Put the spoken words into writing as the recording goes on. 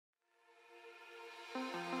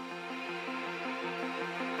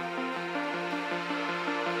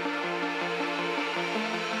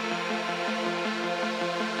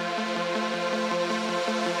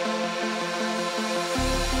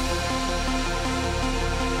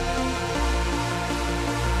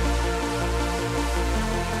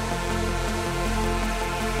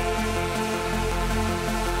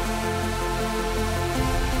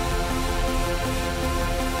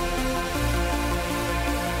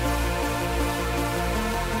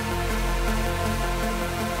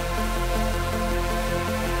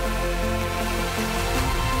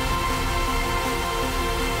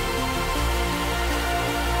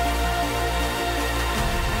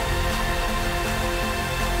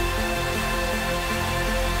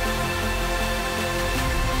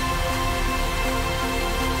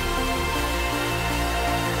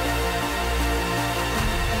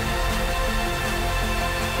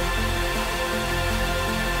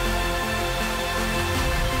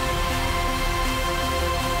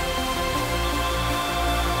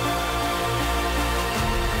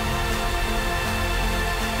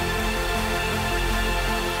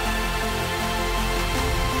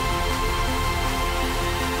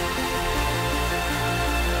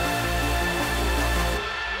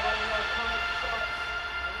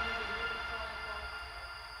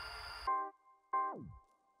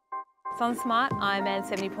Triathlon Smart Ironman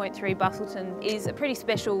 70.3 Busselton is a pretty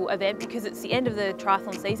special event because it's the end of the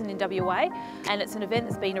triathlon season in WA, and it's an event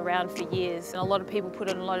that's been around for years, and a lot of people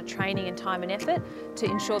put in a lot of training and time and effort to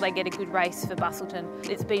ensure they get a good race for Busselton.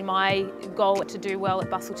 It's been my goal to do well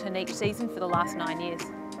at Busselton each season for the last 9 years.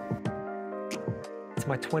 It's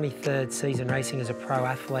my 23rd season racing as a pro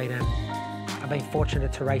athlete, and I've been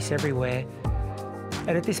fortunate to race everywhere.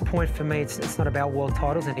 And at this point for me, it's not about world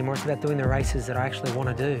titles anymore, it's about doing the races that I actually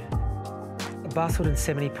want to do. Busselton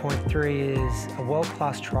 70.3 is a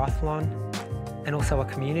world-class triathlon and also a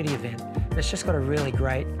community event. And it's just got a really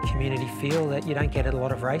great community feel that you don't get at a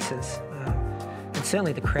lot of races. And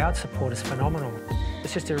certainly the crowd support is phenomenal.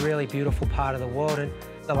 It's just a really beautiful part of the world, and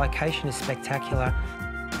the location is spectacular.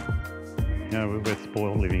 You know, we're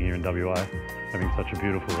spoiled living here in WA, having such a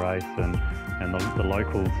beautiful race, and the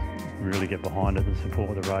locals really get behind it and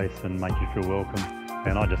support the race and make you feel welcome.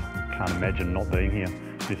 And I just can't imagine not being here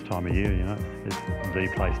this time of year, you know. It's the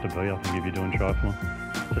place to be, I think, if you're doing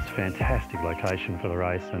triathlon. Just a fantastic location for the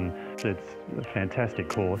race, and it's a fantastic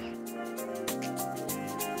course.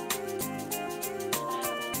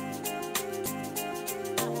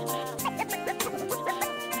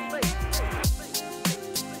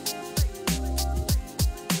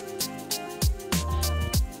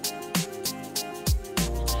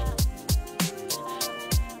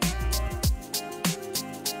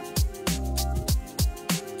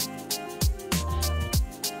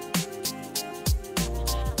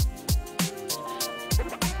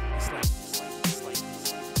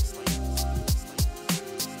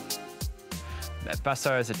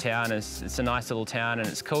 Busselton as a town it's a nice little town, and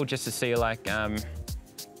it's cool just to see like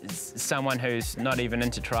someone who's not even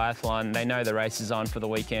into triathlon. They know the race is on for the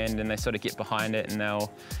weekend, and they sort of get behind it, and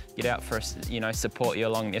they'll get out for, you know, support you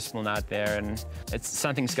along the esplanade there, and it's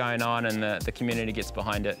something's going on, and the community gets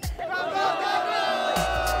behind it.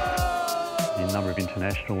 The number of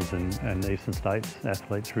internationals and eastern states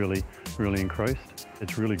athletes really increased.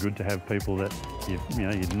 It's really good to have people that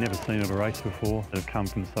you've never seen at a race before, that have come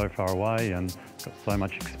from so far away and got so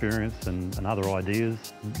much experience and other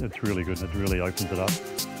ideas. It's really good. It really opens it up.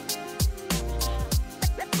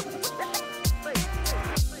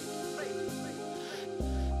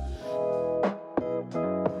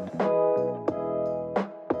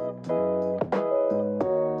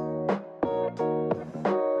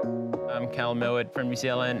 From New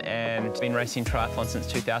Zealand, and been racing triathlon since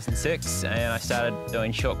 2006, and I started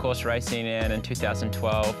doing short course racing, and in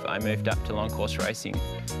 2012 I moved up to long course racing.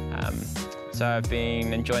 So I've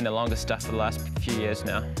been enjoying the longer stuff for the last few years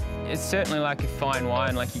now. It's certainly like a fine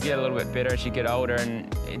wine, like you get a little bit better as you get older,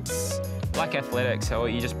 and it's like athletics, so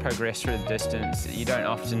you just progress through the distance. You don't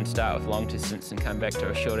often start with long distance and come back to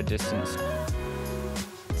a shorter distance.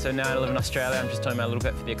 So now I live in Australia, I'm just doing a little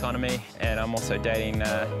bit for the economy, and I'm also dating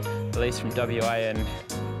Elise from WA, and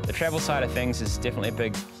the travel side of things is definitely a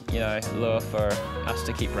big, lure for us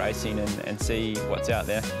to keep racing and see what's out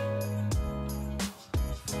there.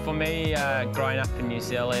 For me, growing up in New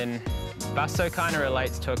Zealand, Busselton kind of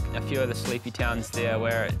relates to a few of the sleepy towns there,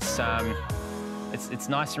 where it's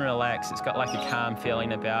nice and relaxed. It's got like a calm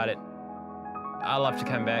feeling about it. I love to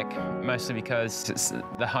come back, mostly because it's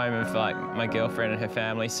the home of like my girlfriend and her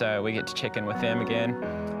family, so we get to check in with them again.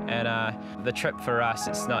 And the trip for us,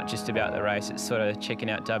 it's not just about the race, it's sort of checking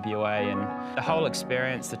out WA and the whole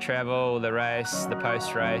experience, the travel, the race, the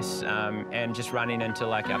post-race, and just running into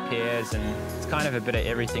like our peers, and it's kind of a bit of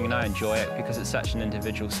everything, and I enjoy it because it's such an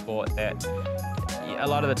individual sport that a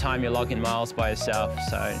lot of the time you're logging miles by yourself,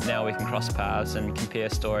 so now we can cross paths and compare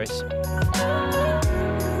stories.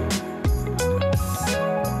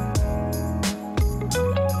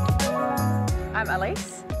 I'm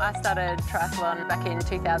Elise. I started triathlon back in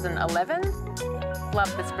 2011.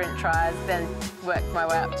 Loved the sprint tries, then worked my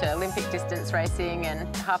way up to Olympic distance racing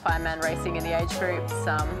and half Ironman racing in the age groups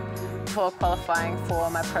before qualifying for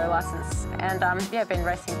my pro licence. And been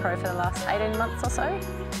racing pro for the last 18 months or so.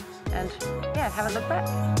 And haven't looked back.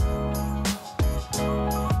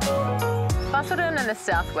 Busselton and the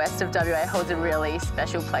southwest of WA holds a really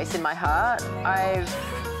special place in my heart. I've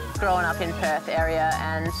grown up in Perth area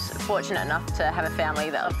and fortunate enough to have a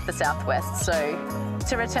family that loves the southwest, so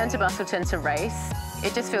to return to Busselton to race,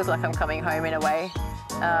 it just feels like I'm coming home in a way.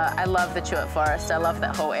 I love the Chewett Forest, I love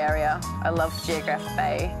that whole area, I love Geograph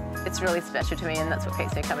Bay. It's really special to me, and that's what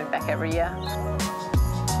keeps me coming back every year.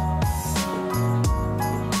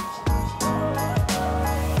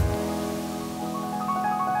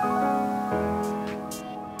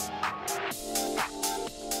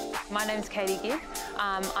 My name's Katie Gibb.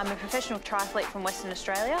 I'm a professional triathlete from Western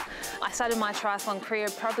Australia. I started my triathlon career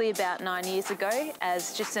probably about 9 years ago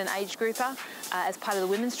as just an age grouper as part of the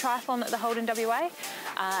women's triathlon that they hold in WA.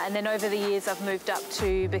 And then over the years I've moved up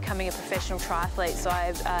to becoming a professional triathlete. So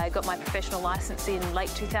I've got my professional licence in late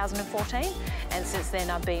 2014, and since then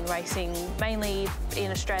I've been racing mainly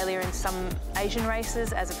in Australia and some Asian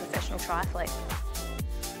races as a professional triathlete.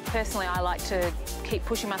 Personally, I like to keep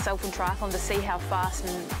pushing myself in triathlon to see how fast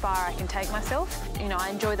and far I can take myself. You know, I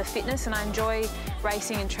enjoy the fitness and I enjoy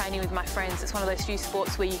racing and training with my friends. It's one of those few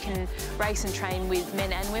sports where you can race and train with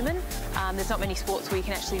men and women. There's not many sports where you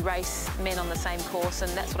can actually race men on the same course,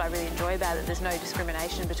 and that's what I really enjoy about it. There's no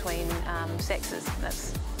discrimination between sexes.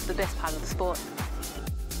 That's the best part of the sport.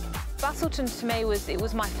 Busselton to me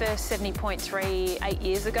was my first 70.3 8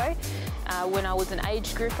 years ago. When I was an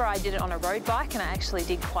age grouper, I did it on a road bike and I actually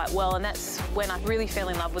did quite well, and that's when I really fell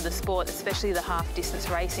in love with the sport, especially the half distance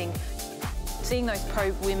racing. Seeing those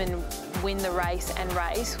pro women win the race and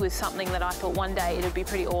race was something that I thought one day it would be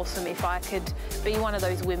pretty awesome if I could be one of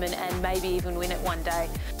those women and maybe even win it one day.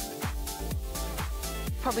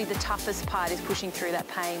 Probably the toughest part is pushing through that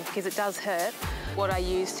pain, because it does hurt. What I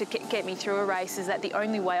use to get me through a race is that the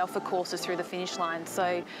only way off a course is through the finish line.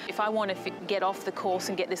 So if I want to get off the course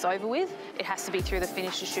and get this over with, it has to be through the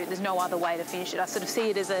finish to shoot. There's no other way to finish it. I sort of see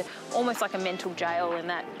it as almost like a mental jail, in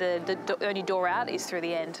that the only door out is through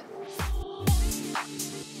the end.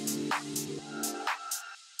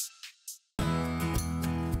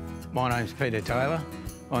 My name's Peter Taylor.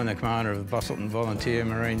 I'm the commander of the Busselton Volunteer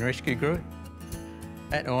Marine Rescue Group.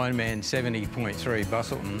 At Ironman 70.3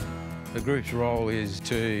 Busselton, the group's role is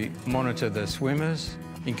to monitor the swimmers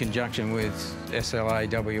in conjunction with SLA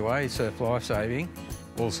WA, Surf Lifesaving.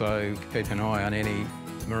 Also keep an eye on any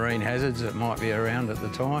marine hazards that might be around at the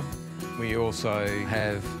time. We also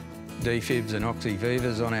have defibs and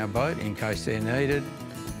oxyvivas on our boat in case they're needed.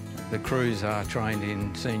 The crews are trained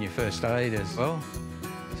in senior first aid as well.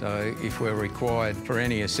 So if we're required for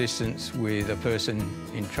any assistance with a person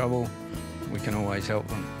in trouble, we can always help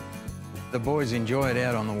them. The boys enjoy it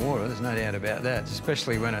out on the water, there's no doubt about that,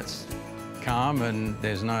 especially when it's calm and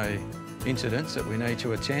there's no incidents that we need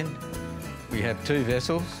to attend. We have two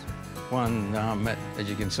vessels. One, as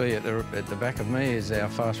you can see at the back of me, is our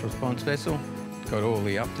fast response vessel. It's got all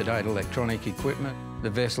the up-to-date electronic equipment. The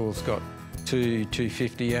vessel's got two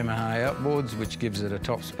 250 Yamaha outboards, which gives it a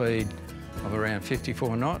top speed of around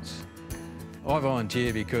 54 knots. I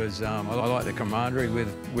volunteer because I like the camaraderie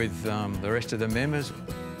with the rest of the members.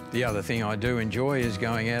 The other thing I do enjoy is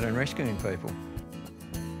going out and rescuing people.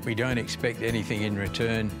 We don't expect anything in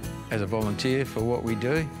return as a volunteer for what we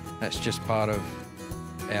do. That's just part of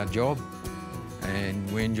our job,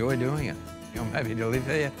 and we enjoy doing it. I'm happy to live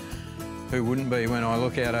here. Who wouldn't be when I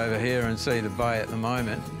look out over here and see the bay at the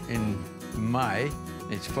moment? In May,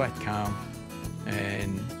 it's flat calm,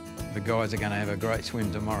 and the guys are going to have a great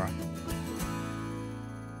swim tomorrow.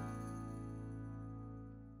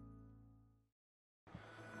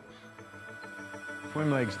 Swim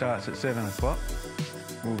leg starts at 7 o'clock.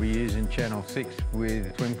 We'll be using channel 6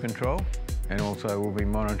 with swim control, and also we'll be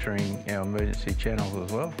monitoring our emergency channels as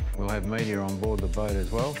well. We'll have media on board the boat as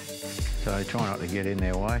well, so try not to get in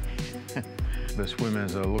their way. The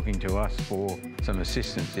swimmers are looking to us for some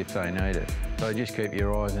assistance if they need it. So just keep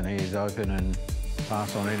your eyes and ears open and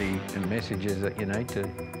pass on any messages that you need to.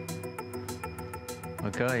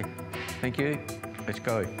 Okay, thank you. Let's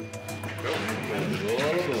go.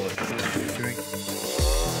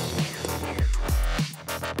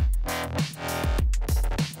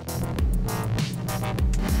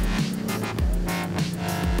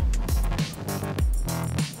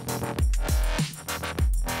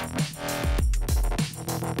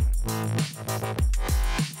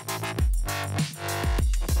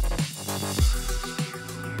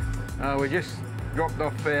 We just dropped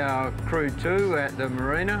off our crew 2 at the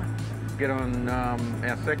marina, get on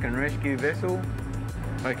our second rescue vessel.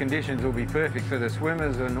 The conditions will be perfect for the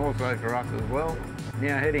swimmers and also for us as well.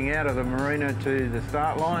 Now heading out of the marina to the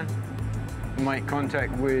start line, we'll make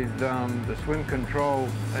contact with the swim control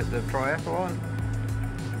at the triathlon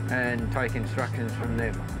and take instructions from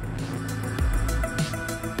them.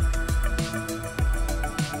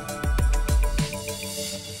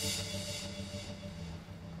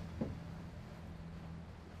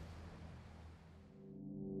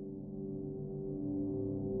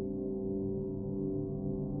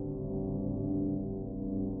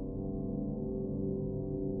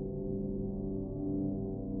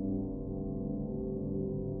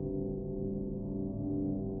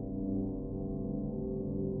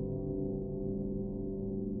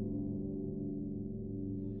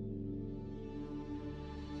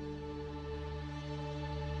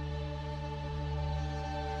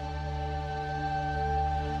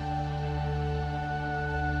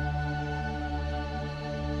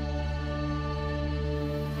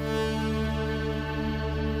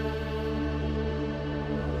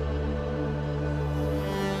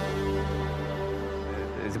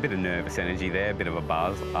 bit of nervous energy there, a bit of a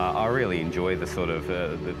buzz. I really enjoy the sort of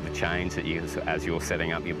the change that as you're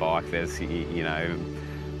setting up your bike, there's, you know,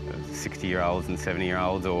 60-year-olds and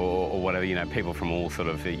 70-year-olds or whatever, you know, people from all sort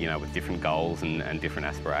of, you know, with different goals and different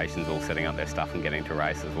aspirations, all setting up their stuff and getting to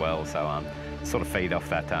race as well. So sort of feed off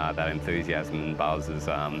that enthusiasm and buzz is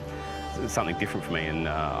something different for me, and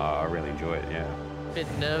I really enjoy it, yeah. A bit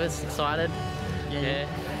nervous, excited, yeah.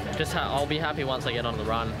 Just I'll be happy once I get on the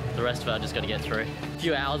run. The rest of it I just got to get through. A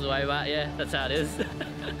few hours away, but yeah, that's how it is.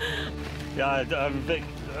 Yeah, I'm a bit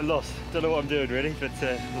lost. Don't know what I'm doing really, but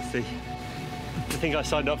we'll see. I think I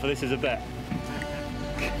signed up for this as a bet.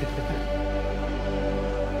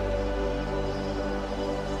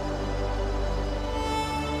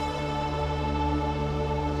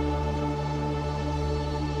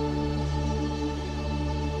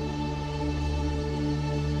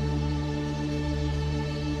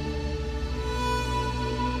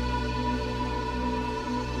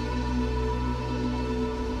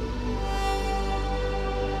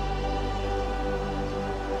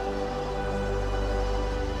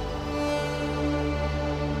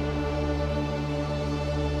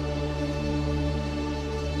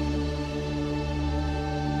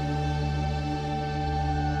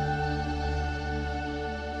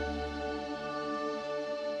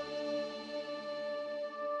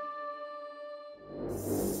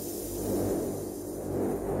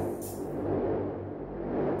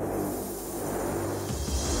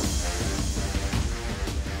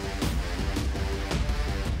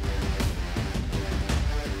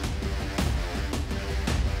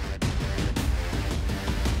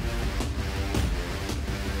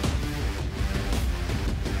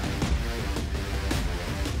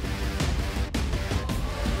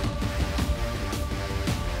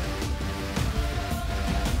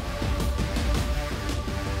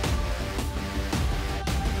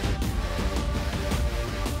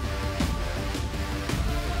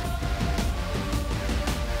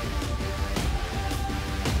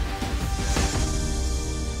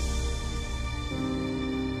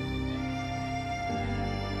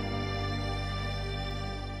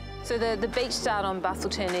 So the beach start on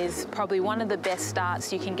Busselton is probably one of the best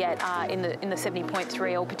starts you can get in the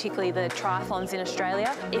 70.3, or particularly the triathlons in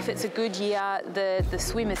Australia. If it's a good year, the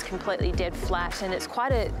swim is completely dead flat, and it's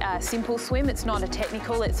quite a simple swim. It's not a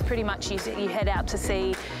technical. It's pretty much you head out to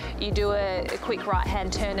sea, you do a quick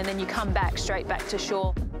right-hand turn, and then you come back straight back to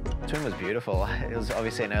shore. The swim was beautiful. It was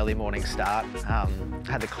obviously an early morning start.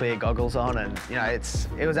 Had the clear goggles on, and you know,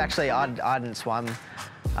 it was actually I hadn't swum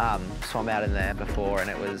out in there before, and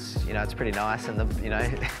it was, you know, it's pretty nice. And you know,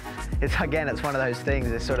 it's one of those things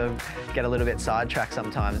that sort of get a little bit sidetracked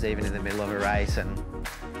sometimes, even in the middle of a race, and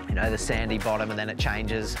you know, the sandy bottom, and then it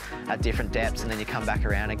changes at different depths, and then you come back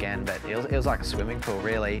around again. But it was like a swimming pool,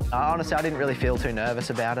 really. Honestly, I didn't really feel too nervous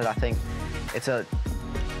about it. I think it's a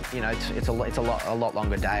lot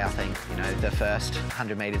longer day. I think, you know, the first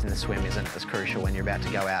 100 metres in the swim isn't as crucial when you're about to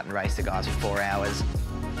go out and race the guys for 4 hours.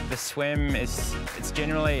 The swim it's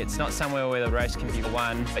not somewhere where the race can be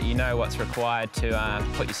won, but you know what's required to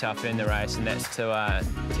put yourself in the race, and that's to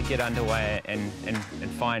get underway and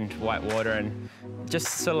find white water, and just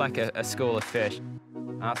sort of like a school of fish.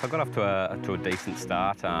 So I got off to a decent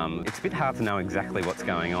start. It's a bit hard to know exactly what's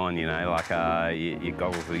going on, you know, like your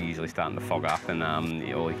goggles are usually starting to fog up, and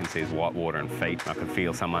all you can see is white water and feet. I could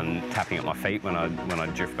feel someone tapping at my feet when I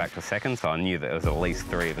drift back to second, so I knew that there was at least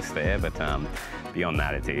 3 of us there, but beyond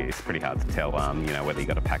that, it's pretty hard to tell, you know, whether you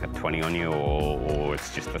got a pack of 20 on you or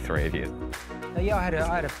it's just the 3 of you. Yeah, I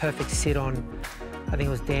had a perfect sit on, I think it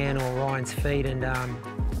was Dan or Ryan's feet, and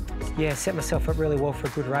yeah, set myself up really well for a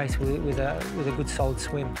good race with a good solid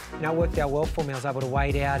swim. You know, it worked out well for me. I was able to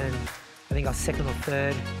wade out, and I think I was second or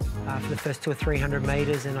third for the first 200 or 300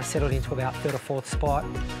 metres, and I settled into about 3rd or 4th spot.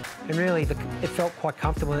 And really, it felt quite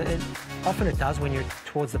comfortable. And often it does when you're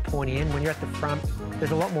towards the pointy end. When you're at the front,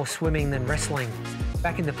 there's a lot more swimming than wrestling.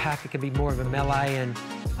 Back in the pack, it can be more of a melee, and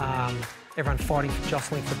everyone fighting,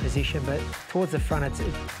 jostling for position. But towards the front, it's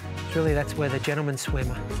really, that's where the gentlemen swim.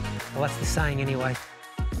 Well, that's the saying anyway.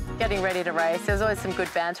 Getting ready to race, there's always some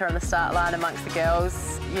good banter on the start line amongst the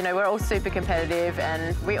girls. You know, we're all super competitive,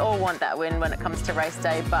 and we all want that win when it comes to race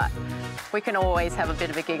day, but we can always have a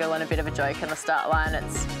bit of a giggle and a bit of a joke on the start line.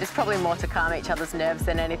 It's probably more to calm each other's nerves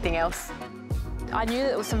than anything else. I knew that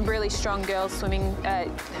there were some really strong girls swimming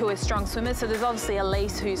who are strong swimmers. So there's obviously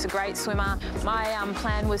Elise, who's a great swimmer. My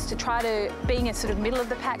plan was to try to, being a sort of middle of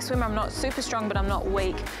the pack swimmer, I'm not super strong, but I'm not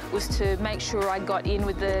weak, was to make sure I got in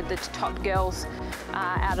with the top girls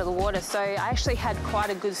out of the water. So I actually had quite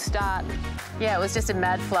a good start. Yeah, it was just a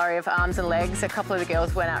mad flurry of arms and legs. A couple of the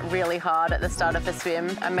girls went out really hard at the start of the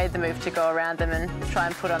swim. I made the move to go around them and try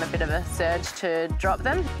and put on a bit of a surge to drop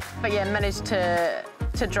them. But yeah, managed to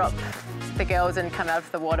drop the girls and come out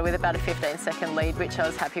of the water with about a 15-second lead, which I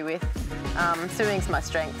was happy with. Swimming's my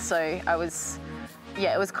strength, so it was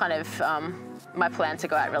kind of my plan to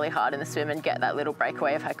go out really hard in the swim and get that little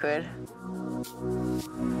breakaway if I could.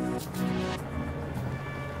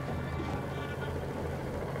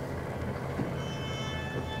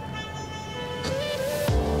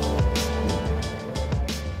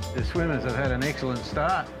 The swimmers have had an excellent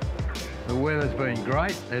start. The weather's been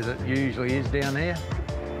great, as it usually is down here.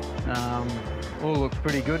 All looks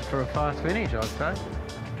pretty good for a fast finish, I'd say.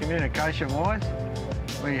 Communication-wise,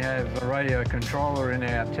 we have a radio controller in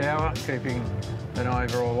our tower, keeping an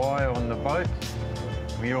overall eye on the boat.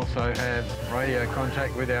 We also have radio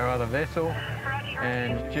contact with our other vessel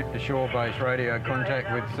and ship-to-shore-based radio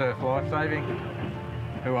contact with Surf Lifesaving,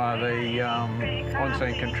 who are the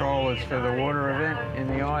on-scene controllers for the water event in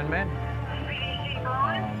the Ironman.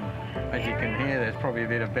 As you can hear, there's probably a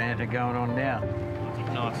bit of banter going on now.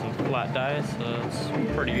 Nice and flat day, so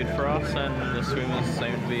it's pretty good for us, and the swimmers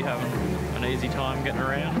seem to be having an easy time getting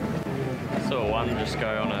around. Saw one just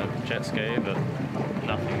go on a jet ski, but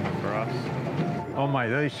nothing for us. I'll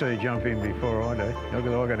make these two jump in before I do,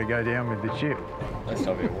 because I've got to go down with the ship. Let's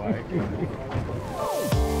have it away.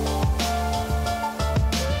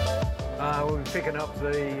 We'll be picking up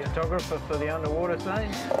the photographer for the underwater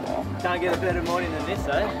scene. Can't get a better morning than this,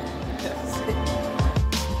 eh?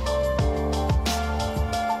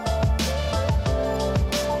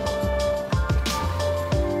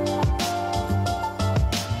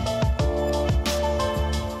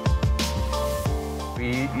 We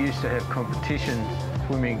used to have competitions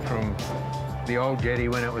swimming from the old jetty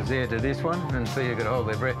when it was there to this one, and see who could hold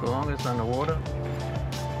their breath the longest underwater.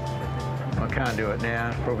 I can't do it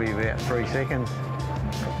now, probably about 3 seconds.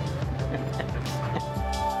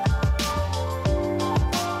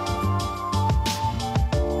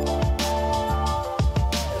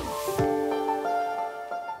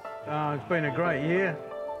 It's been a great year.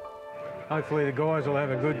 Hopefully the guys will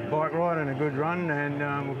have a good bike ride and a good run,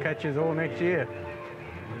 and we'll catch us all next year.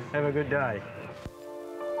 Have a good day.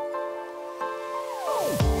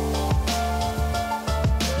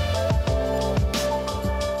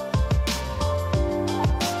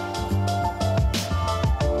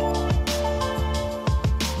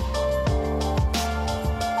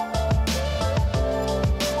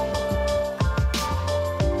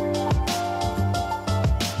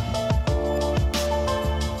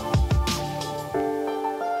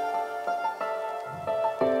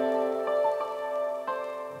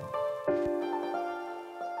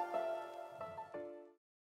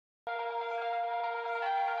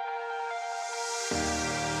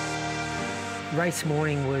 Race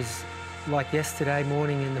morning was like yesterday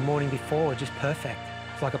morning and the morning before, just perfect.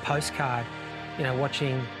 It's like a postcard, you know,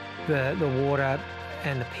 watching the water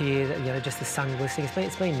and the pier, you know, just the sun glistening.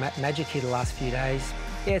 It's been magic here the last few days.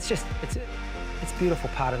 Yeah, it's a beautiful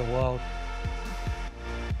part of the world.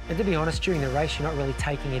 And to be honest, during the race, you're not really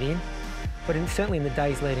taking it in, but certainly in the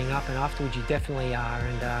days leading up and afterwards, you definitely are.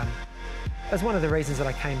 And that's one of the reasons that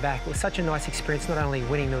I came back. It was such a nice experience, not only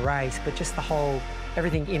winning the race, but just the whole,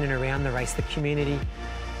 everything in and around the race, the community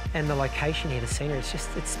and the location here, the scenery. It's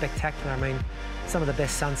spectacular. I mean, some of the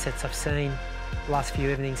best sunsets I've seen the last few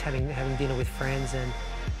evenings, having dinner with friends, and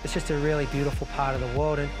it's just a really beautiful part of the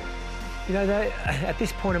world. And you know, at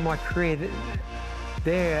this point in my career,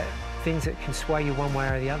 there are things that can sway you one way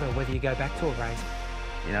or the other, whether you go back to a race.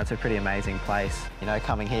 You know, it's a pretty amazing place. You know,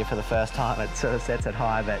 coming here for the first time, it sort of sets it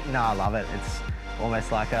high, but you know, I love it. It's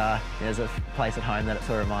almost like there's a place at home that it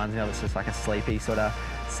sort of reminds me of. It's just like a sleepy sort of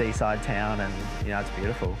seaside town, and you know, it's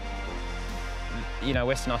beautiful. You know,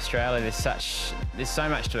 Western Australia, there's so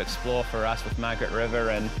much to explore for us with Margaret River,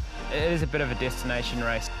 and it is a bit of a destination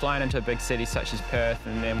race. Flying into a big city such as Perth,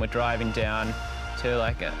 and then we're driving down to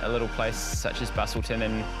like a little place such as Busselton,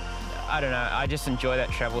 and I don't know, I just enjoy that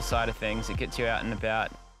travel side of things. It gets you out and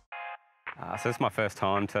about. So this is my first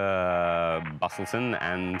time to Busselton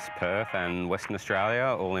and Perth and Western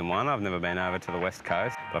Australia all in one. I've never been over to the West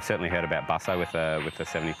Coast, but I've certainly heard about Busso with the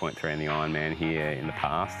 70.3 and the Ironman here in the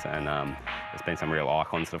past, and there's been some real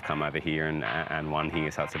icons that have come over here and won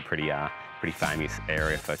here, so it's a pretty pretty famous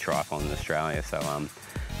area for triathlon in Australia. So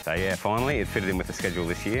yeah, finally it fitted in with the schedule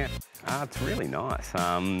this year. It's really nice.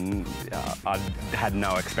 I had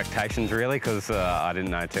no expectations really because I didn't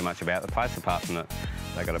know too much about the place apart from that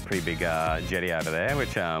they got a pretty big jetty over there,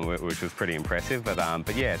 which was pretty impressive. But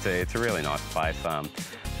yeah, it's a really nice place.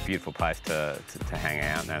 Beautiful place to hang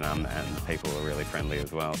out, and people are really friendly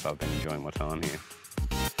as well. So I've been enjoying my time here.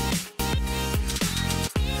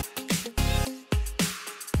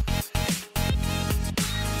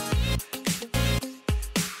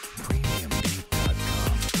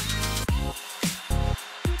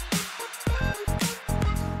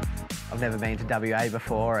 I've never been to WA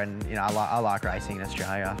before, and I like racing in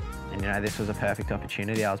Australia, and this was a perfect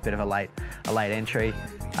opportunity. I was a bit of a late entry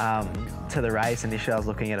to the race. Initially I was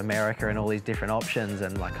looking at America and all these different options,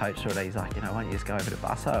 and my coach he's like, why don't you just go over to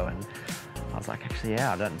Busso? And I was like, actually,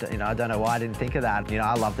 yeah, I don't know why I didn't think of that.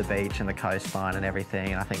 I love the beach and the coastline and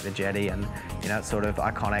everything, and I think the jetty, and it's sort of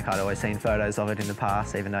iconic. I'd always seen photos of it in the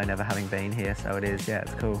past, even though never having been here. So it is, yeah,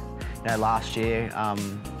 it's cool. Last year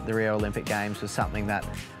the Rio Olympic Games was something that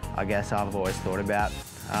I guess I've always thought about.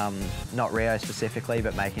 Not Rio specifically,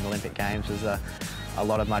 but making Olympic Games was a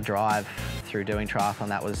lot of my drive through doing triathlon.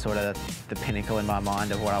 That was sort of the pinnacle in my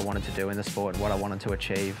mind of what I wanted to do in the sport and what I wanted to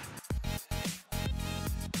achieve.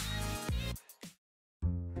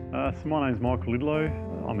 So my name's Michael Lidlow.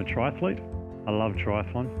 I'm a triathlete. I love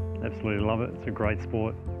triathlon, absolutely love it. It's a great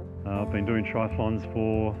sport. I've been doing triathlons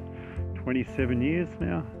for 27 years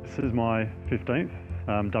now. This is my 15th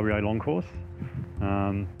WA long course.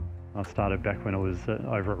 I started back when I was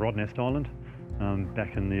over at Rottnest Island,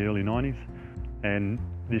 back in the early 90s, and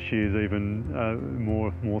this year's even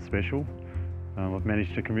more special. I've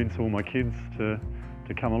managed to convince all my kids to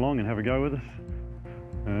come along and have a go with us,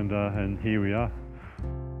 and here we are.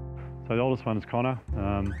 So the oldest one is Connor,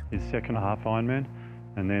 his second half Ironman,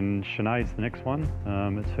 and then Sinead's the next one.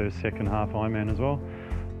 It's her second half Ironman as well.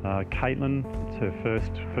 Caitlin, it's her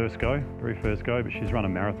very first go, but she's run a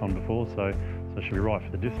marathon before, so she'll be right for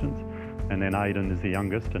the distance. And then Aiden is the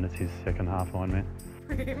youngest, and it's his second half Ironman.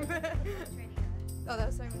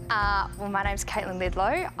 Well, my name's Caitlin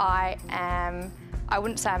Lidlow. I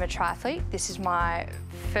wouldn't say I'm a triathlete. This is my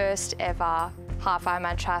first ever half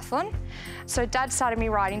Ironman triathlon. So Dad started me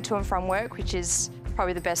riding to and from work, which is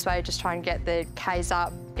probably the best way, just try and get the Ks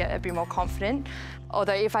up, get a bit more confident.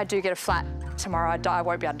 Although if I do get a flat tomorrow, I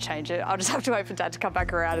won't be able to change it. I'll just have to wait for Dad to come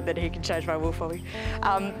back around and then he can change my wheel for me.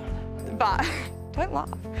 But don't laugh.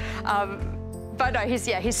 But no,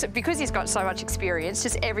 because he's got so much experience,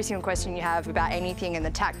 just every single question you have about anything and the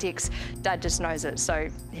tactics, Dad just knows it. So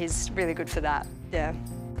he's really good for that, yeah.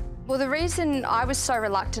 Well, the reason I was so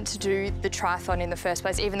reluctant to do the triathlon in the first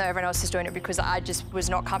place, even though everyone else is doing it, because I just was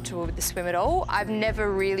not comfortable with the swim at all. I've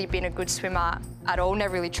never really been a good swimmer at all,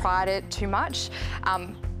 never really tried it too much.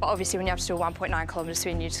 But obviously when you have to do a 1.9 kilometre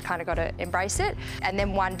swim, you just kind of got to embrace it. And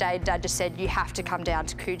then one day Dad just said, you have to come down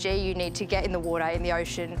to Coogee, you need to get in the water, in the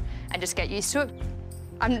ocean, and just get used to it.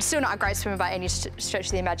 I'm still not a great swimmer by any stretch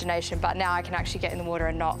of the imagination, but now I can actually get in the water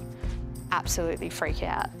and not absolutely freak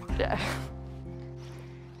out. Yeah.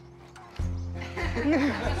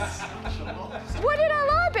 What did I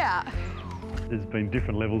lie about? There's been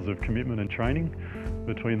different levels of commitment and training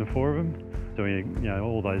between the four of them. Doing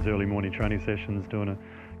all those early morning training sessions, doing a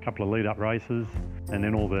couple of lead-up races, and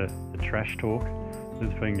then all the trash talk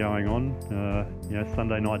that's been going on.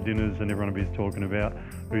 Sunday night dinners, and everyone will be talking about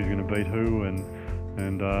who's going to beat who,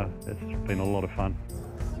 and it's been a lot of fun.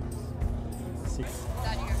 6.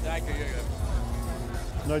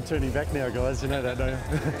 No turning back now, guys. You know that, don't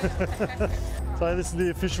you? So this is the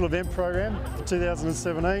official event program for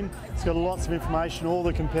 2017. It's got lots of information. All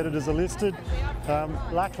the competitors are listed.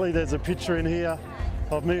 Luckily, there's a picture in here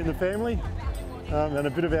of me and the family, and a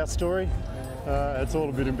bit of our story. It's all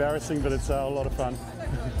a bit embarrassing, but it's a lot of fun.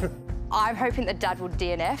 I'm hoping that Dad will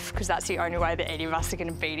DNF, because that's the only way that any of us are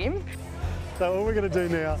going to beat him. So what we're going to do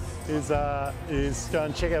now is go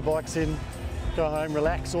and check our bikes in, go home,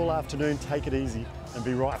 relax all afternoon, take it easy, and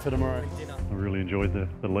be right for tomorrow. I really enjoyed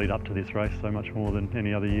the lead up to this race so much more than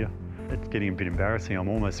any other year. It's getting a bit embarrassing. I'm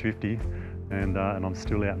almost 50, and I'm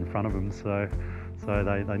still out in front of them, so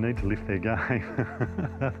they need to lift their game.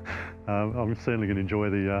 I'm certainly going to enjoy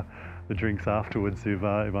the drinks afterwards if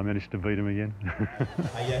I manage to beat them again.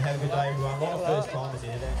 Yeah, have a good day, everyone. A lot of first timers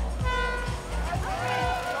here today.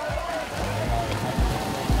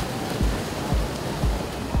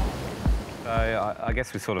 So I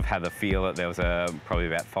guess we sort of had the feel that there was probably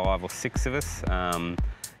about 5 or 6 of us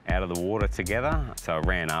out of the water together. So I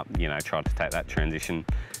ran up, tried to take that transition,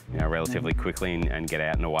 relatively quickly and get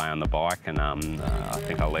out and away on the bike. And I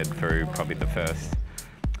think I led through probably the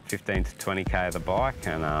 15 to 20k of the bike,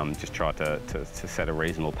 and just tried to set a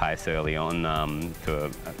reasonable pace early on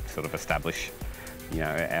to sort of establish, you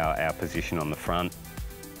know, our position on the front.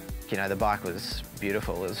 You know, the bike was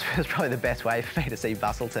beautiful. It was probably the best way for me to see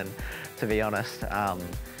Busselton, to be honest.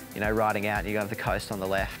 You know, riding out, you have the coast on the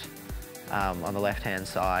left-hand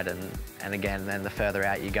side, and again, then the further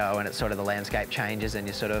out you go, and it's sort of the landscape changes, and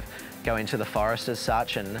you sort of go into the forest as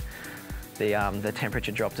such, and the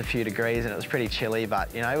temperature dropped a few degrees, and it was pretty chilly,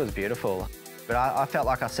 but you know, it was beautiful. But I felt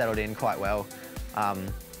like I settled in quite well,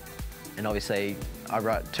 and obviously I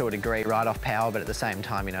rode to a degree right off power, but at the same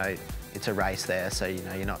time, you know, it's a race there, so you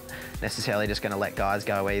know, you're not necessarily just going to let guys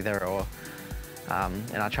go either, or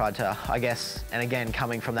and I tried to, I guess, and again,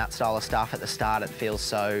 coming from that style of stuff at the start, it feels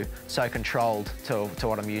so controlled to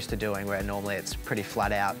what I'm used to doing, where normally it's pretty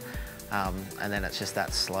flat out, and then it's just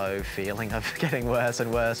that slow feeling of getting worse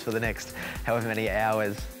and worse for the next however many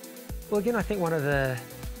hours. Well, again, I think one of the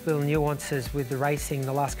little nuances with the racing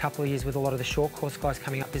the last couple of years with a lot of the short course guys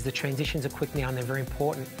coming up is the transitions are quick now and they're very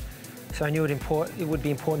important. So I knew it would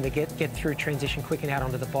be important to get through transition quick and out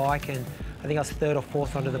onto the bike, and I think I was third or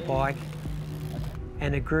fourth onto the bike.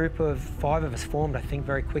 And a group of 5 of us formed, I think,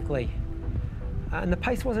 very quickly. And the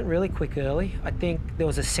pace wasn't really quick early. I think there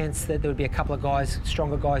was a sense that there would be a couple of guys,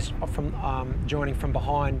 stronger guys from joining from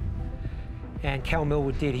behind. And Cal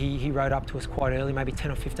Millwood did, he rode up to us quite early, maybe 10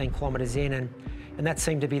 or 15 kilometres in, and that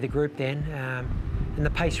seemed to be the group then. And the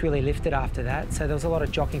pace really lifted after that. So there was a lot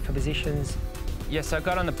of jockeying for positions. Yeah, so I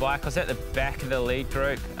got on the bike, I was at the back of the lead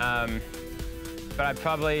group, but I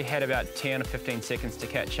probably had about 10 or 15 seconds to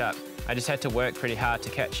catch up. I just had to work pretty hard to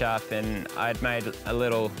catch up, and I'd made a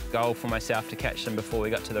little goal for myself to catch them before we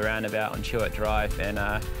got to the roundabout on Chewett Drive, and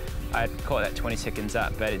I'd caught that 20 seconds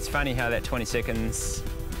up. But it's funny how that 20 seconds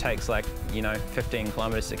takes, like, you know, 15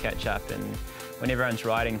 kilometres to catch up, and when everyone's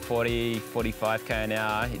riding 40, 45k an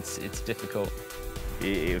hour, it's difficult.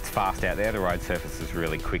 It's fast out there. The road surface is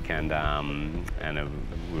really quick, and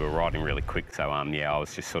we were riding really quick. So yeah, I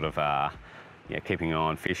was just sort of yeah, keeping an eye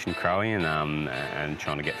on fish and crowie, and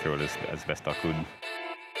trying to get through it as best I could.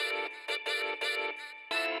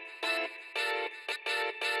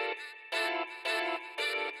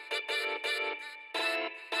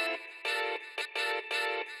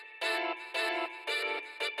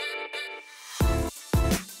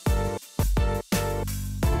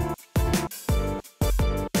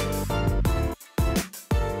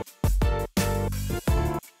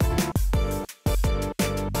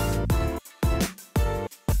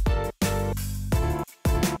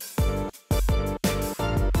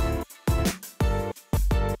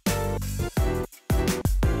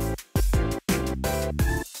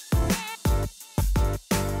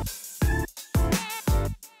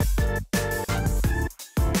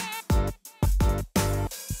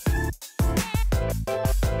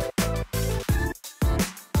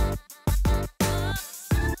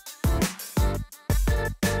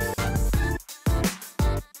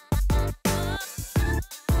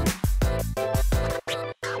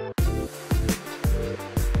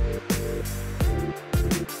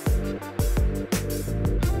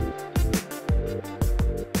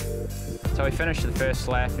 So we finished the first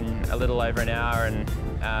lap in a little over an hour, and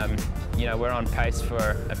you know, we're on pace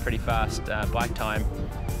for a pretty fast bike time.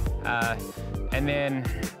 And then,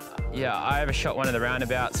 yeah, I overshot one of the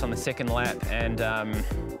roundabouts on the second lap, and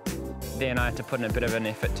then I had to put in a bit of an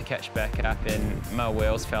effort to catch back up, and my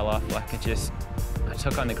wheels fell off. Like, I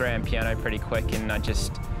took on the grand piano pretty quick, and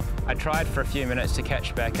I tried for a few minutes to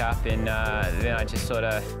catch back up, and then I just sort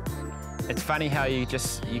of, it's funny how you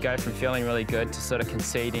go from feeling really good to sort of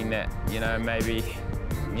conceding that, you know, maybe,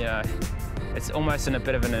 you know, it's almost in a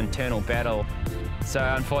bit of an internal battle. So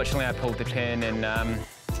unfortunately I pulled the pin, and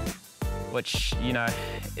which, you know,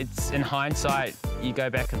 it's in hindsight, you go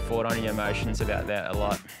back and forth on your emotions about that a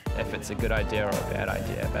lot, if it's a good idea or a bad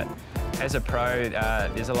idea. But as a pro,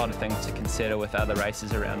 there's a lot of things to consider with other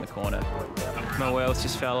races around the corner. My wheels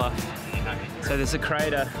just fell off. So there's a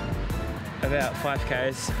crater about 5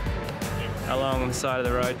 k's along the side of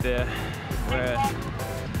the road there where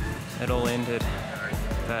it all ended.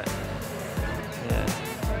 But yeah.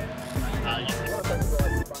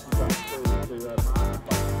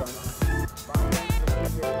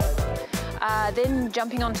 Then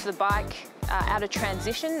jumping onto the bike out of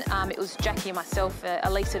transition, it was Jackie and myself.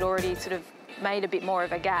 Elise had already sort of made a bit more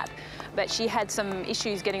of a gap, but she had some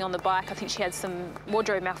issues getting on the bike. I think she had some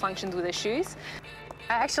wardrobe malfunctions with her shoes.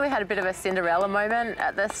 I actually had a bit of a Cinderella moment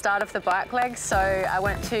at the start of the bike leg. So I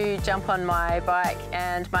went to jump on my bike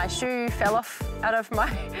and my shoe fell off out of my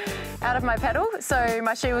pedal. So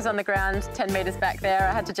my shoe was on the ground 10 metres back there.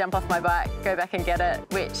 I had to jump off my bike, go back and get it,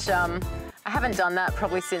 which I haven't done that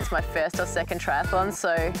probably since my first or second triathlon,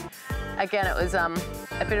 so again it was a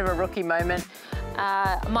bit of a rookie moment.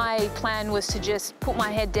 My plan was to just put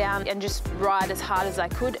my head down and just ride as hard as I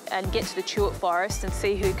could and get to the Chewett Forest and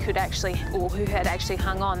see who could actually, or who had actually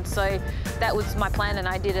hung on. So that was my plan, and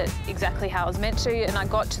I did it exactly how I was meant to. And I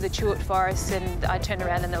got to the Chewett Forest and I turned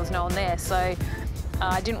around and there was no one there. So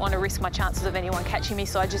I didn't want to risk my chances of anyone catching me,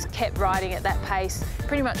 so I just kept riding at that pace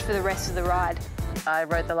pretty much for the rest of the ride. I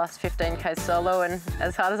rode the last 15K solo and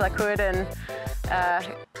as hard as I could, and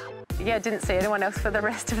yeah, didn't see anyone else for the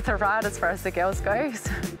rest of the ride as far as the girls goes.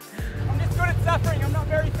 I'm just good at suffering, I'm not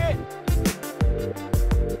very fit.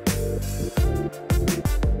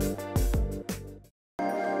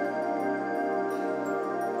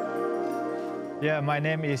 Yeah, my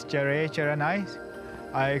name is Jere Cheranai.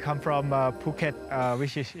 I come from Phuket,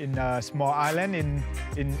 which is in a small island in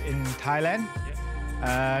Thailand.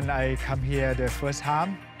 And I come here the first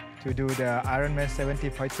time to do the Ironman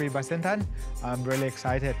 70.3 Busselton. I'm really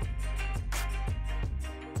excited.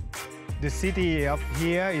 The city up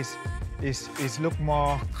here is look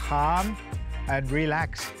more calm and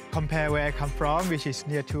relaxed compared where I come from, which is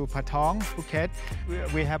near to Patong, Phuket.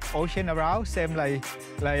 We have ocean around, same like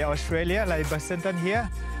Australia, like Busselton here.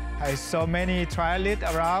 There's so many triathletes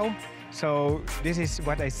around, so this is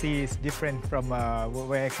what I see is different from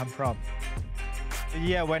where I come from.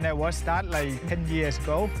 Yeah, when I was start like 10 years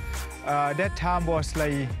ago, that time was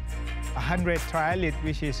like 100 triathletes,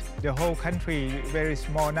 which is the whole country, very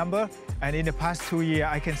small number. And in the past 2 years,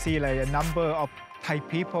 I can see like a number of Thai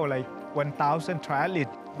people, like 1,000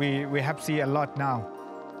 triathletes. We have seen a lot now.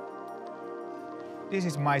 This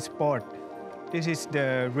is my sport. This is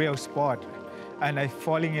the real sport. And I'm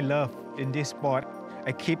falling in love in this sport.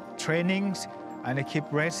 I keep trainings and I keep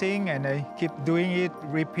racing and I keep doing it,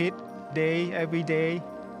 repeat every day,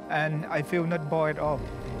 and I feel not bored at all.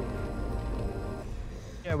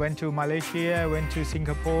 I went to Malaysia, went to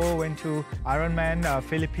Singapore, went to Ironman,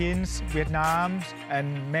 Philippines, Vietnam,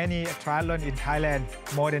 and many triathlon in Thailand,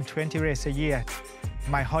 more than 20 races a year.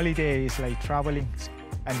 My holiday is like traveling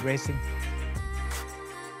and racing.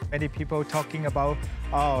 Many people talking about,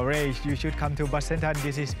 oh, Ray, you should come to Busselton.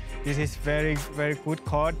 This is very, very good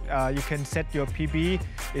course. You can set your PB.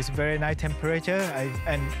 It's very nice temperature,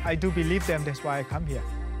 and I do believe them. That's why I come here.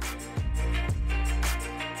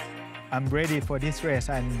 I'm ready for this race,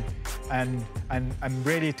 and I'm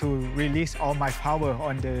ready to release all my power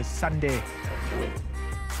on the Sunday.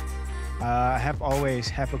 I have always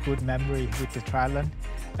have a good memory with the triathlon.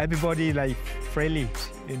 Everybody like friendly,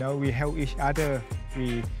 you know. We help each other.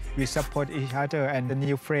 We support each other and the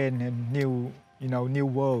new friend and new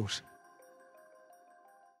worlds.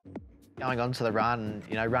 Going on to the run,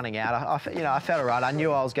 running out, I felt all right. I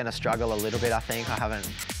knew I was going to struggle a little bit. I think I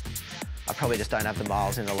probably just don't have the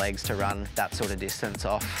miles in the legs to run that sort of distance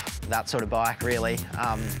off that sort of bike, really.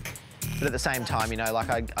 But at the same time, I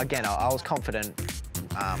was confident,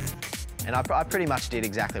 and I pretty much did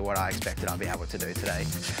exactly what I expected I'd be able to do today.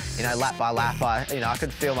 Lap by lap, I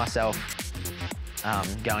could feel myself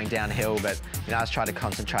going downhill, but I was trying to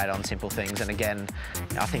concentrate on simple things. And again,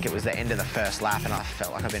 I think it was the end of the first lap, and I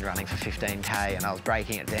felt like I've been running for 15K, and I was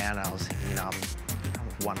breaking it down. And I was, I'm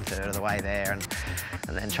 1/3 of the way there, and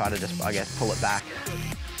then try to just, I guess, pull it back.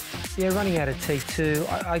 Yeah, running out of T2,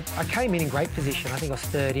 I came in great position. I think I was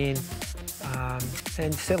third in,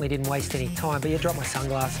 and certainly didn't waste any time. But yeah, dropped my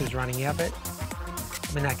sunglasses running out, but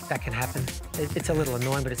I mean that can happen. It's a little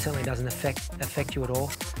annoying, but it certainly doesn't affect you at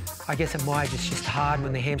all. I guess at my age it's just hard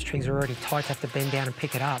when the hamstrings are already tight to have to bend down and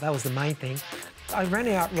pick it up. That was the main thing. I ran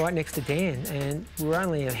out right next to Dan, and we were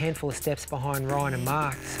only a handful of steps behind Ryan and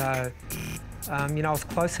Mark, so I was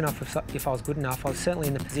close enough if I was good enough. I was certainly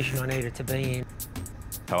in the position I needed to be in.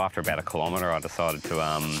 So after about a kilometre, I decided to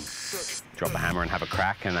drop the hammer and have a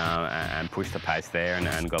crack and push the pace there,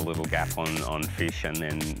 and got a little gap on Fish, and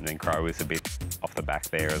then Crow was a bit off the back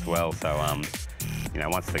there as well. So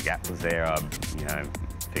once the gap was there, I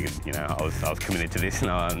figured I was committed to this, and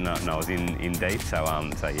I was in deep. So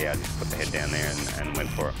yeah, I just put the head down there and went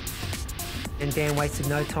for it. And Dan wasted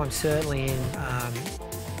no time certainly in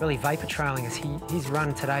really vapor trailing us. His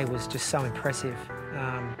run today was just so impressive.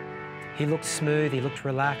 He looked smooth, he looked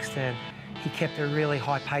relaxed, and he kept a really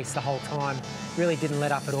high pace the whole time. Really didn't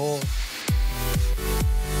let up at all.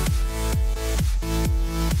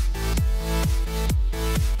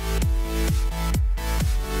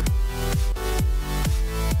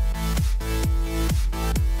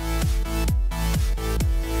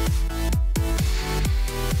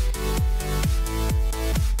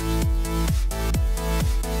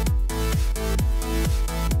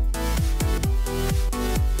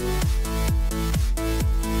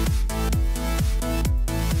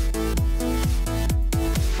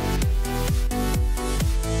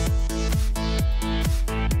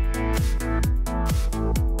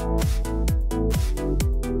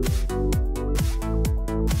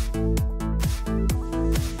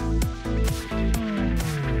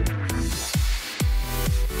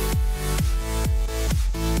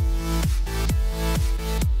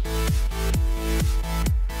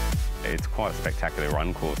 spectacular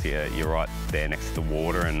run course. You're right there next to the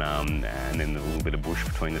water, and then the little bit of bush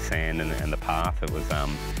between the sand and the path. It was,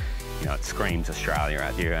 you know, it screams Australia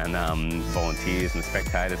out here, and volunteers and the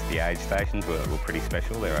spectators at the aid stations were pretty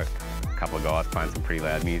special. There were a couple of guys playing some pretty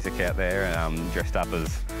loud music out there, dressed up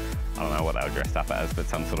as, I don't know what they were dressed up as, but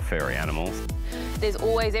some sort of furry animals. There's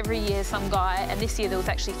always, every year, some guy, and this year there was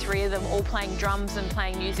actually 3 of them all playing drums and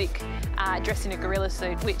playing music, dressed in a gorilla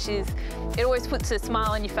suit, which is, it always puts a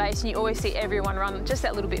smile on your face, and you always see everyone run just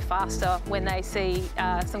that little bit faster when they see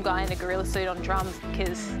some guy in a gorilla suit on drums,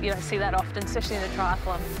 because you don't see that often, especially in a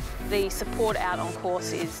triathlon. The support out on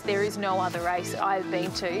course there is no other race I've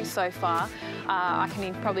been to so far. I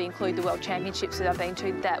can probably include the World Championships that I've been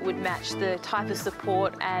to that would match the type of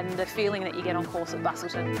support and the feeling that you get on course at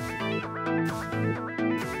Busselton.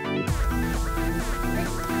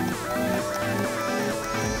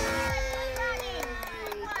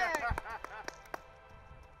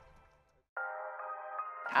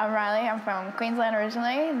 I'm Riley, I'm from Queensland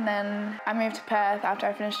originally, and then I moved to Perth after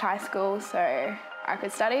I finished high school so I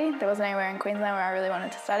could study. There wasn't anywhere in Queensland where I really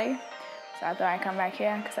wanted to study, so I thought I'd come back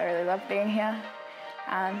here because I really love being here.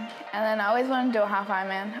 And then I always wanted to do a half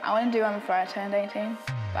Ironman. I wanted to do one before I turned 18,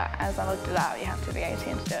 but as I looked it up, you have to be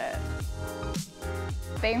 18 to do it.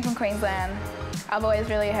 Being from Queensland, I've always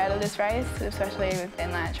really heard of this race, especially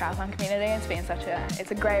within that triathlon community.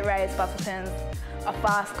 It's a great race. Busselton's a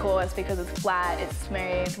fast course because it's flat, it's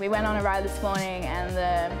smooth. We went on a ride this morning and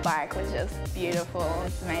the bike was just beautiful.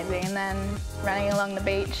 It's amazing. And then running along the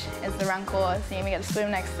beach is the run course. You even get to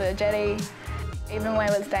swim next to the jetty. Even where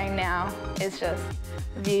we're staying now, it's just,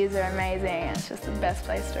 the views are amazing. It's just the best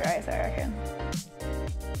place to race, I reckon.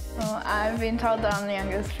 Well, I've been told that I'm the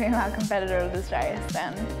youngest female competitor of this race,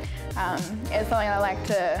 and it's something I like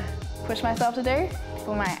to push myself to do.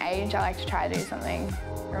 For my age, I like to try to do something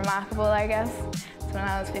remarkable, I guess. So when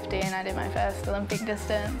I was 15, I did my first Olympic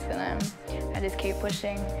distance, and I just keep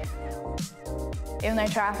pushing. Even though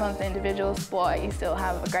triathlon's an individual sport, you still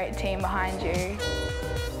have a great team behind you.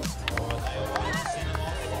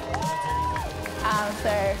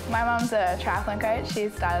 So my mum's a triathlon coach. She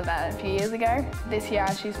started that a few years ago. This year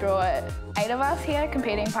she's brought 8 of us here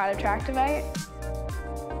competing part of Triactivate.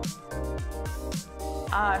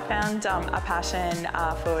 I found a passion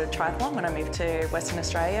for triathlon when I moved to Western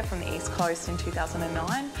Australia from the East Coast in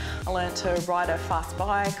 2009. I learned to ride a fast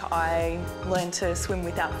bike, I learned to swim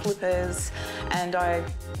without flippers, and I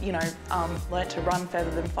learned to run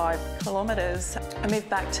further than 5 kilometres. I moved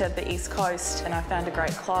back to the East Coast and I found a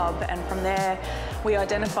great club, and from there we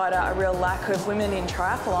identified a real lack of women in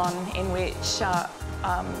triathlon, in which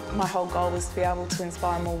my whole goal was to be able to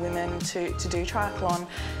inspire more women to do triathlon.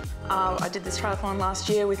 I did this triathlon last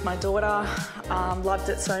year with my daughter, loved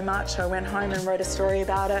it so much I went home and wrote a story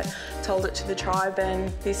about it, told it to the tribe, and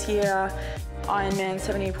this year Ironman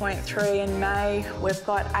 70.3 in May, we've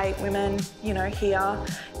got 8 women, here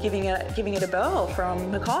giving it a whirl from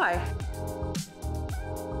Mackay.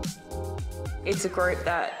 It's a group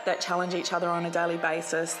that challenge each other on a daily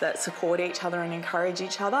basis, that support each other and encourage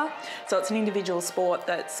each other. So it's an individual sport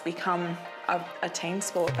that's become a team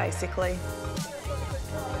sport, basically.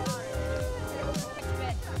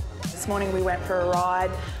 This morning we went for a ride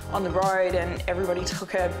on the road and everybody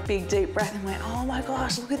took a big deep breath and went, oh my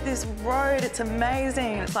gosh, look at this road, it's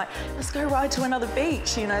amazing. And it's like, let's go ride to another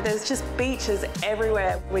beach. There's just beaches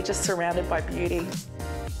everywhere. We're just surrounded by beauty.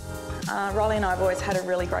 Riley and I have always had a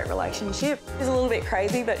really great relationship. She's a little bit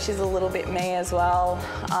crazy, but she's a little bit me as well.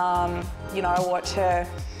 I watch her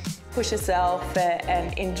push herself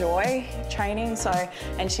and enjoy training,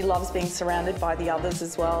 and she loves being surrounded by the others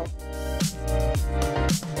as well.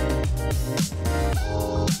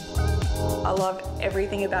 I love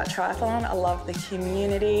everything about triathlon. I love the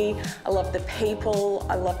community, I love the people,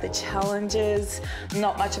 I love the challenges. I'm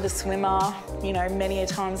not much of a swimmer, many a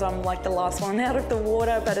times I'm like the last one out of the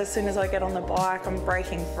water, but as soon as I get on the bike, I'm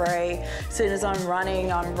breaking free. As soon as I'm running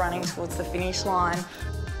towards the finish line.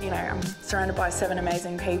 I'm surrounded by 7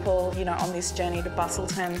 amazing people, on this journey to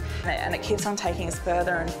Busselton, and it keeps on taking us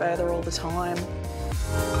further and further all the time.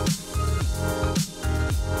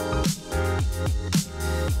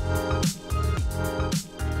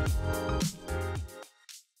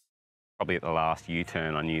 Probably at the last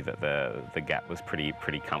U-turn, I knew that the gap was pretty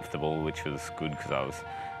comfortable, which was good because I was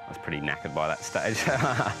pretty knackered by that stage.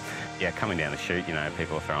 Yeah, coming down the chute,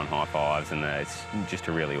 people are throwing high fives, and it's just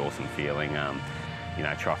a really awesome feeling.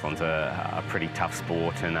 Triathlon's a pretty tough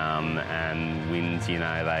sport, and wins, they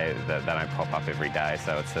don't pop up every day,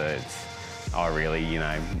 so it's I really, you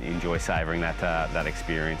know, enjoy savouring that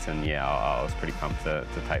experience, and yeah, I was pretty pumped to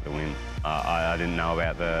take the win. I didn't know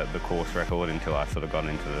about the course record until I sort of got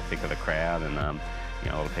into the thick of the crowd, and you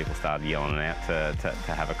know, a lot of people started yelling it out to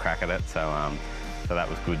have a crack at it. So that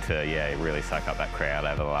was good to, yeah, really soak up that crowd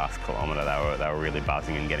over the last kilometre. They were really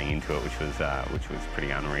buzzing and getting into it, which was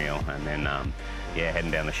pretty unreal. And then, yeah,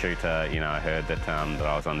 heading down the chute, you know, I heard that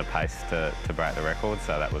I was on the pace to break the record.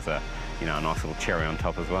 So that was a nice little cherry on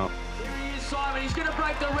top as well. Here he is, Simon. He's going to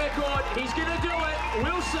break the record. He's going to do it.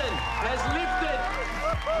 Wilson has lifted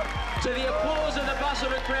to the applause of the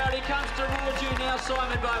Busselton crowd. He comes towards you now,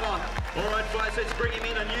 Simon Beaumont. All right, folks, let's bring him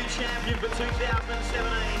in, a new champion for 2017.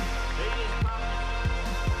 He is pumped.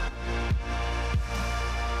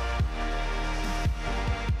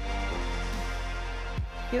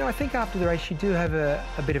 You know, I think after the race you do have a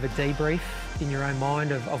bit of a debrief in your own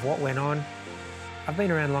mind of what went on. I've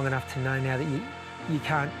been around long enough to know now that you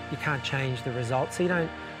can't change the results. So I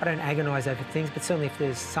don't agonise over things, but certainly if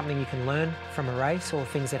there's something you can learn from a race or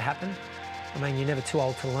things that happen, I mean, you're never too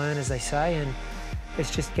old to learn, as they say, and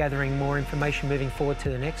it's just gathering more information moving forward to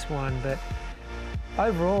the next one. But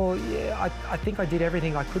overall, yeah, I think I did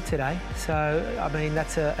everything I could today. So, I mean,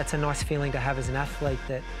 that's a nice feeling to have as an athlete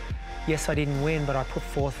that, yes, I didn't win, but I put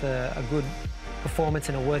forth a good performance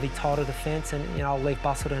and a worthy title defence, and, you know, I'll leave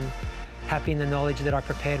Busselton happy in the knowledge that I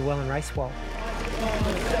prepared well and raced well.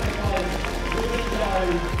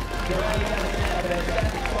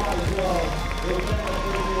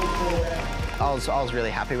 I was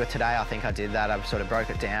really happy with today. I think I did that. I sort of broke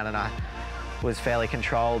it down, and I was fairly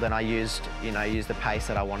controlled, and I used the pace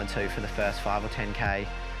that I wanted to for the first 5 or 10K,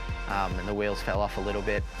 and the wheels fell off a little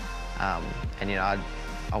bit, and you know,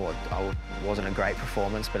 I wasn't a great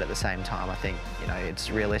performance, but at the same time, I think, you know,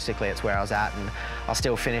 realistically it's where I was at, and I'll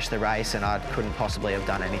still finish the race, and I couldn't possibly have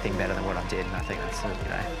done anything better than what I did. And I think that's, you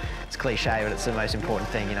know, it's cliche, but it's the most important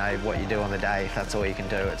thing. You know, what you do on the day, if that's all you can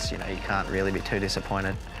do, it's, you know, you can't really be too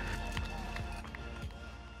disappointed.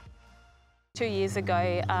 2 years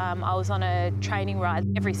ago, I was on a training ride.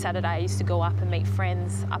 Every Saturday I used to go up and meet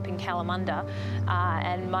friends up in Kalamunda,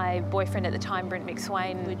 and my boyfriend at the time, Brent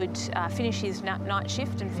McSwain, would finish his night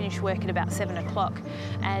shift and finish work at about 7 o'clock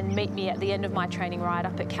and meet me at the end of my training ride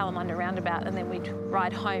up at Kalamunda roundabout, and then we'd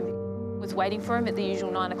ride home. I was waiting for him at the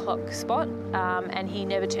usual 9 o'clock spot, and he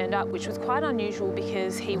never turned up, which was quite unusual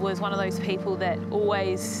because he was one of those people that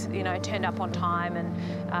always, you know, turned up on time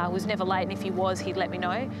and was never late, and if he was, he'd let me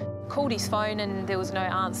know. Called his phone and there was no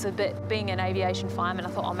answer, but being an aviation fireman, I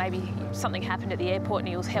thought, oh, maybe something happened at the airport and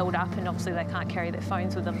he was held up, and obviously they can't carry their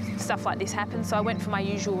phones with them. Stuff like this happened, so I went for my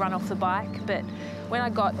usual run off the bike, but when I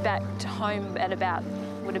got back to home at about,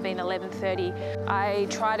 would have been 11:30, I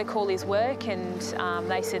tried to call his work, and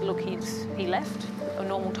they said, look, he left a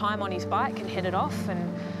normal time on his bike and headed off,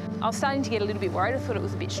 and I was starting to get a little bit worried. I thought it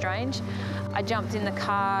was a bit strange. I jumped in the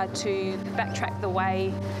car to backtrack the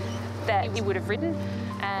way that he would have ridden,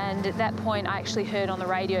 and at that point I actually heard on the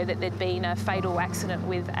radio that there'd been a fatal accident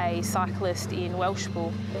with a cyclist in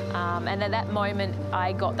Welshpool, and at that moment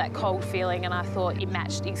I got that cold feeling, and I thought it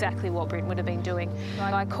matched exactly what Brent would have been doing.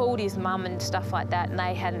 I called his mum and stuff like that, and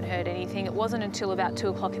they hadn't heard anything. It wasn't until about 2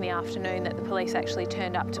 o'clock in the afternoon that the police actually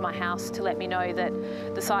turned up to my house to let me know that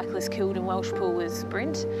the cyclist killed in Welshpool was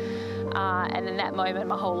Brent, and in that moment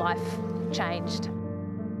my whole life changed.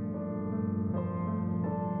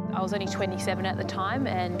 I was only 27 at the time,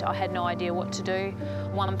 and I had no idea what to do.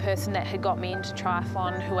 One person that had got me into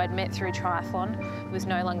triathlon, who I'd met through triathlon, was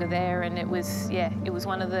no longer there, and it was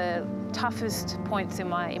one of the toughest points in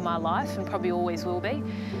my life, and probably always will be.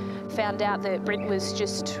 Found out that Brent was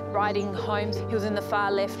just riding home. He was in the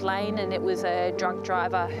far left lane, and it was a drunk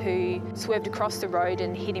driver who swerved across the road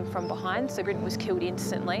and hit him from behind, so Brent was killed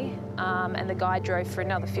instantly, and the guy drove for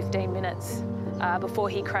another 15 minutes before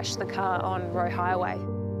he crashed the car on Roe Highway.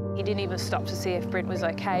 He didn't even stop to see if Brent was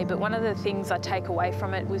okay, but one of the things I take away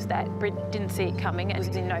from it was that Brent didn't see it coming. He was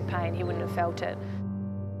in no pain, he wouldn't have felt it.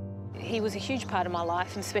 He was a huge part of my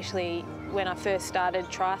life, and especially when I first started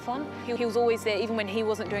triathlon. He was always there, even when he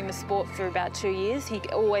wasn't doing the sport for about 2 years. He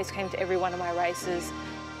always came to every one of my races.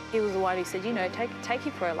 He was the one who said, you know, take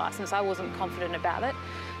your pro licence. I wasn't confident about it,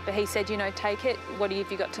 but he said, you know, take it. What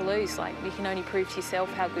have you got to lose? Like, you can only prove to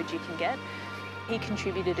yourself how good you can get. He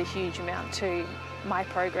contributed a huge amount to my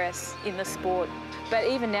progress in the sport. But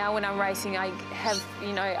even now when I'm racing, I have,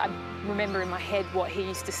 you know, I remember in my head what he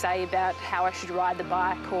used to say about how I should ride the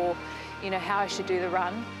bike, or, you know, how I should do the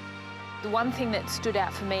run. The one thing that stood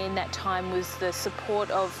out for me in that time was the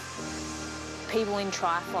support of people in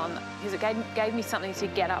triathlon, because it gave me something to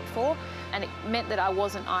get up for. And it meant that I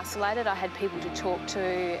wasn't isolated. I had people to talk to,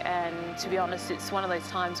 and to be honest, it's one of those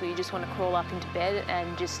times where you just want to crawl up into bed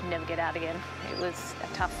and just never get out again. It was a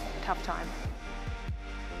tough time.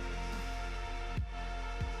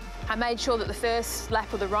 I made sure that the first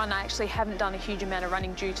lap of the run, I actually haven't done a huge amount of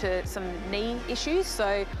running due to some knee issues.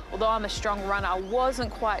 So although I'm a strong runner, I wasn't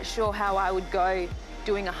quite sure how I would go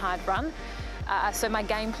doing a hard run. So my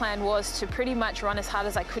game plan was to pretty much run as hard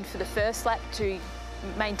as I could for the first lap to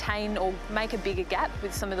maintain or make a bigger gap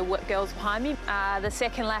with some of the girls behind me. The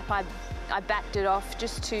second lap, I backed it off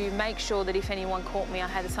just to make sure that if anyone caught me, I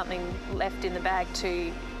had something left in the bag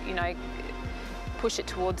to, you know, push it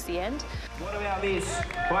towards the end. What about this?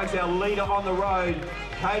 Folks, our leader on the road,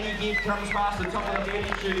 Katie Gibb, comes past the top of the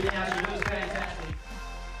 32 now. She looks fantastic.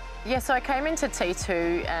 Yeah, so I came into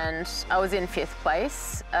T2 and I was in 5th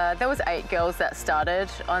place. There was 8 girls that started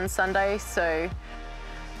on Sunday, so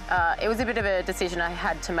it was a bit of a decision I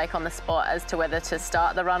had to make on the spot as to whether to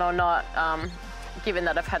start the run or not, given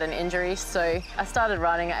that I've had an injury. So I started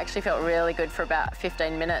running. I actually felt really good for about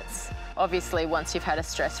 15 minutes. Obviously, once you've had a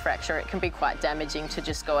stress fracture, it can be quite damaging to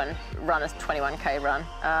just go and run a 21K run.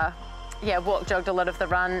 Yeah, jogged a lot of the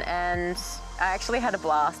run, and I actually had a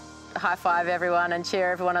blast. High five everyone and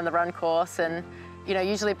cheer everyone on the run course. And you know,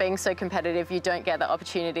 usually being so competitive, you don't get the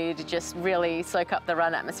opportunity to just really soak up the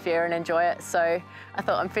run atmosphere and enjoy it. So I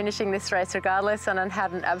thought I'm finishing this race regardless, and I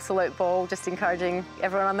had an absolute ball just encouraging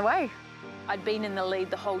everyone on the way. I'd been in the lead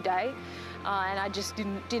the whole day, and I just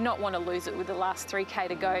did not want to lose it with the last 3K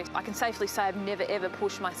to go. I can safely say I've never ever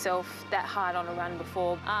pushed myself that hard on a run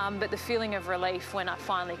before, but the feeling of relief when I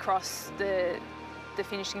finally crossed the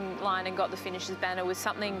finishing line and got the finisher's banner was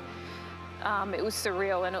something, it was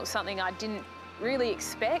surreal, and it was something I didn't really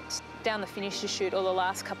expect. Down the finisher's chute or the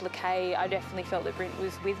last couple of K, I definitely felt that Brint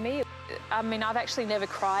was with me. I mean, I've actually never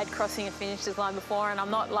cried crossing a finisher's line before, and I'm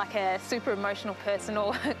not like a super emotional person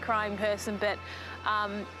or crying person, but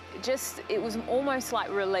it was almost like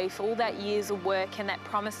relief. All that years of work and that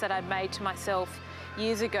promise that I'd made to myself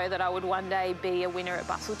years ago that I would one day be a winner at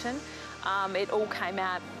Busselton, it all came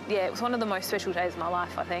out. Yeah, it was one of the most special days of my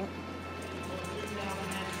life, I think.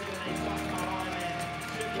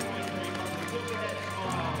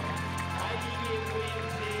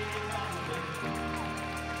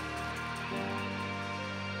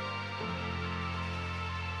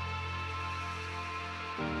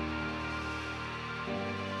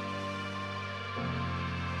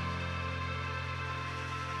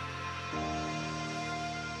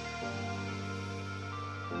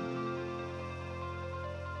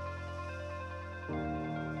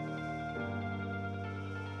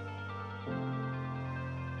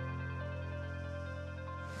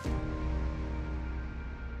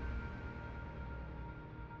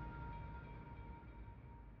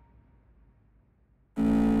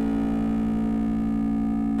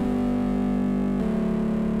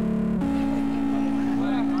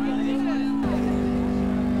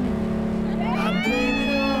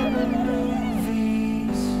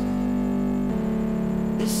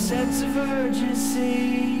 Sense of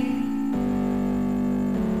urgency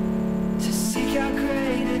to seek out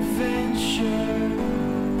great adventure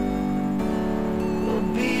will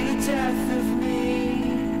be the death of me.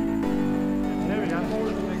 There we go.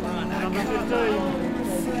 Number 15.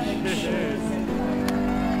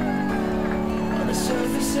 On the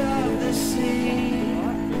surface of the sea,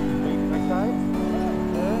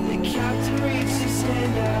 the captain reached his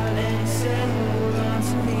hand out and said, hold on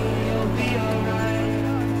to me, you'll be alright.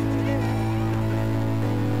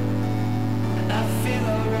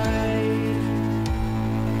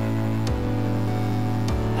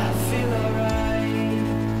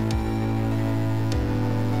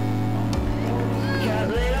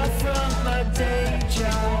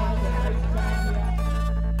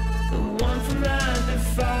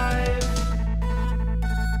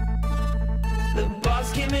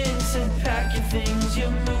 Things you're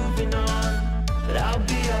moving on, but I'll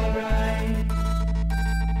be alright.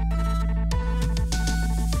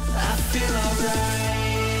 I feel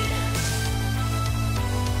alright.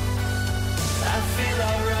 I feel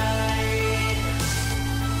alright.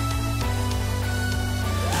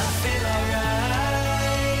 I feel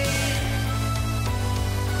alright.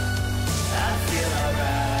 I feel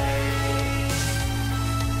alright.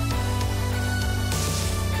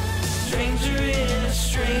 Stranger in a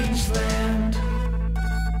strange land,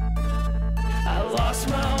 I lost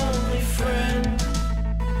my only friend.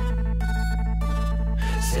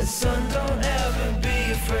 Said, son, don't ever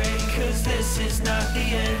be afraid, 'cause this is not the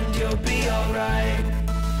end, you'll be alright.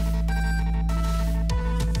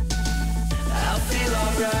 I'll feel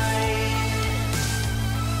alright.